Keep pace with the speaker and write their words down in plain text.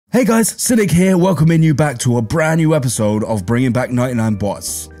Hey guys, Cynik here, welcoming you back to a brand new episode of Bringing Back 99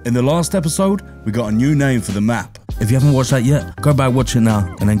 Bots. In the last episode, we got a new name for the map. If you haven't watched that yet, go back, watch it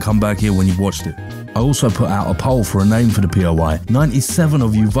now, and then come back here when you've watched it. I also put out a poll for a name for the POI. 97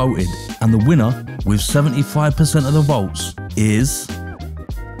 of you voted, and the winner, with 75% of the votes, is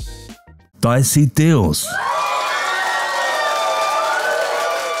Dicey Deals.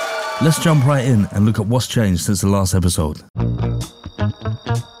 Let's jump right in and look at what's changed since the last episode.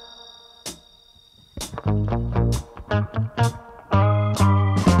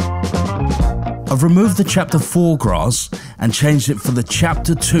 I've removed the Chapter 4 grass and changed it for the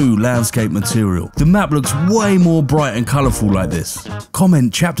Chapter 2 landscape material. The map looks way more bright and colourful like this.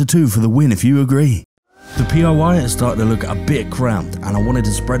 Comment Chapter 2 for the win if you agree. The POI is starting to look a bit cramped and I wanted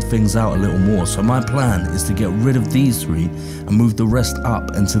to spread things out a little more, so my plan is to get rid of these three and move the rest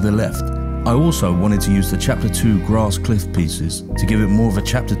up and to the left. I also wanted to use the Chapter 2 grass cliff pieces to give it more of a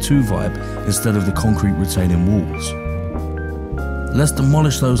Chapter 2 vibe instead of the concrete retaining walls. Let's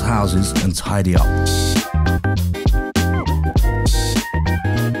demolish those houses and tidy up.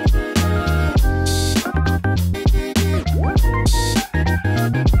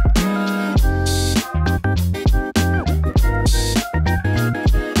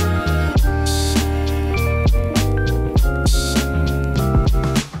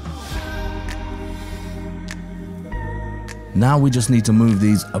 Now we just need to move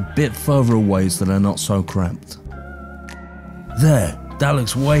these a bit further away so they're not so cramped. There, that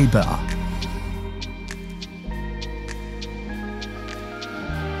looks way better.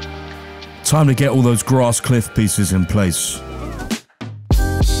 Time to get all those grass cliff pieces in place.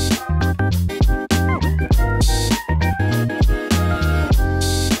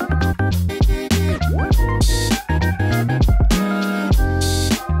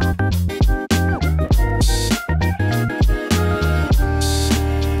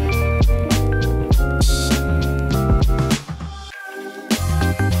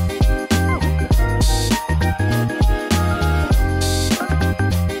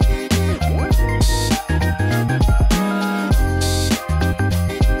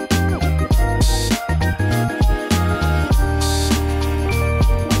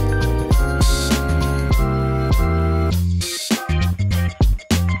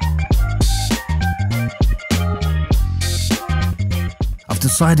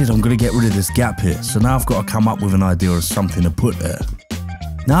 Decided I'm going to get rid of this gap here, so now I've got to come up with an idea of something to put there.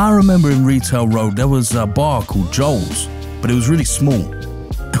 Now I remember in Retail Road there was a bar called Joel's, but it was really small.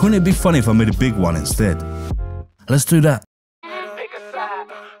 Wouldn't it be funny if I made a big one instead? Let's do that.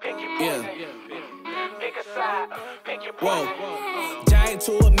 Whoa, giant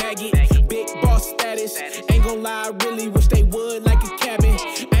to a Maggie, big boss status. Ain't gonna lie, I really wish they would like a cabin.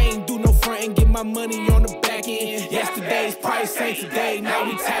 I ain't do no front and get my money on the back end. Yesterday's price ain't today, now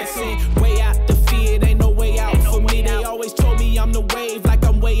we taxing. Way out the fear, ain't no way out for me. They always told me I'm the wave, like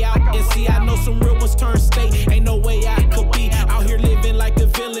I'm way out. And see, I know some real ones turn state, ain't no way I could be out here living like a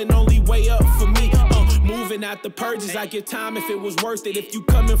villain, only way up for me. Moving out the purges, I give time if it was worth it. If you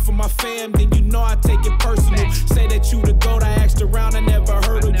coming for my fam, then you know I take it personal. Say that you the GOAT, I asked around, I never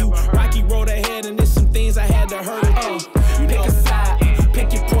heard of you. Rocky road ahead and there's some things I had to hurdle through. Pick a side,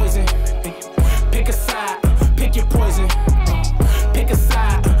 pick your poison. Pick a side, pick your poison. Pick a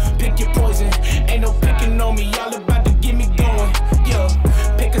side, pick your poison. Ain't no picking on me, y'all about to get me going. Yeah,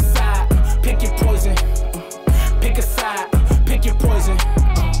 pick a side, pick your poison. Pick a side, pick your poison.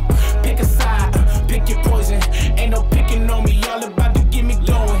 Pick a side, pick your poison. Ain't no picking on me, y'all about to get me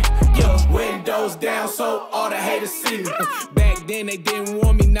going. Yeah, windows down so all the haters see me. Back then they didn't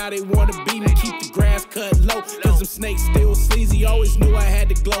want me, now they wanna be me. Keep the grass cut low, cause them snakes still sleazy. Always knew I had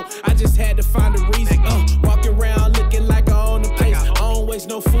to glow, I just had to find a reason. Walking around looking like I own the place. I don't waste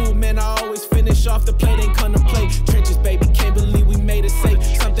no food, man, I always finish off the plate. Ain't come to play, trenches baby, can't believe we made it safe.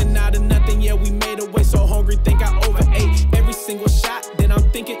 Something out of nothing, yeah, we made a way. So hungry, think I overate. Every single shot, then I'm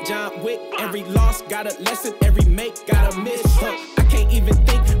thinking John Wick. Every loss got a lesson, every make got a miss. I can't even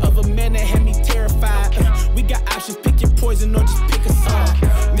think of a man that had me terrified. We got options, pick your poison or just pick a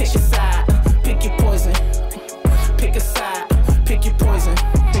side. Pick a side, pick your poison. Pick a side, pick your poison.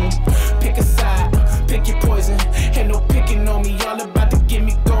 Pick a side, pick your poison. Ain't no picking on me, y'all about to get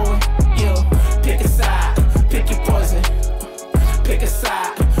me going. Yeah, pick a side, pick your poison. Pick a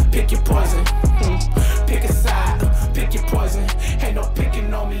side, pick your poison. Pick a side, pick your poison. Ain't no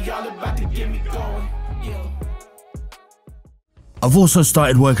picking on me, y'all about to get me going. Yeah. I've also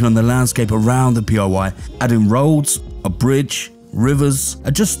started working on the landscape around the POI, adding roads, a bridge, rivers,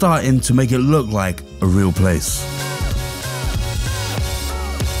 and just starting to make it look like a real place.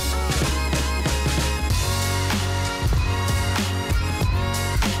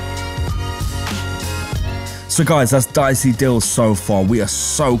 So guys, that's Dicey Deals so far. We are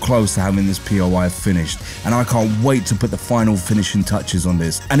so close to having this POI finished, and I can't wait to put the final finishing touches on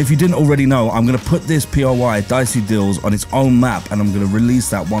this. And if you didn't already know, I'm going to put this POI Dicey Deals on its own map, and I'm going to release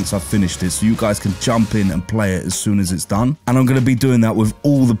that once I've finished it, so you guys can jump in and play it as soon as it's done. And I'm going to be doing that with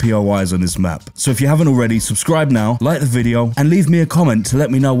all the POIs on this map. So if you haven't already, subscribe now, like the video, and leave me a comment to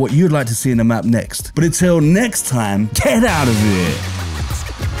let me know what you'd like to see in the map next. But until next time, get out of here!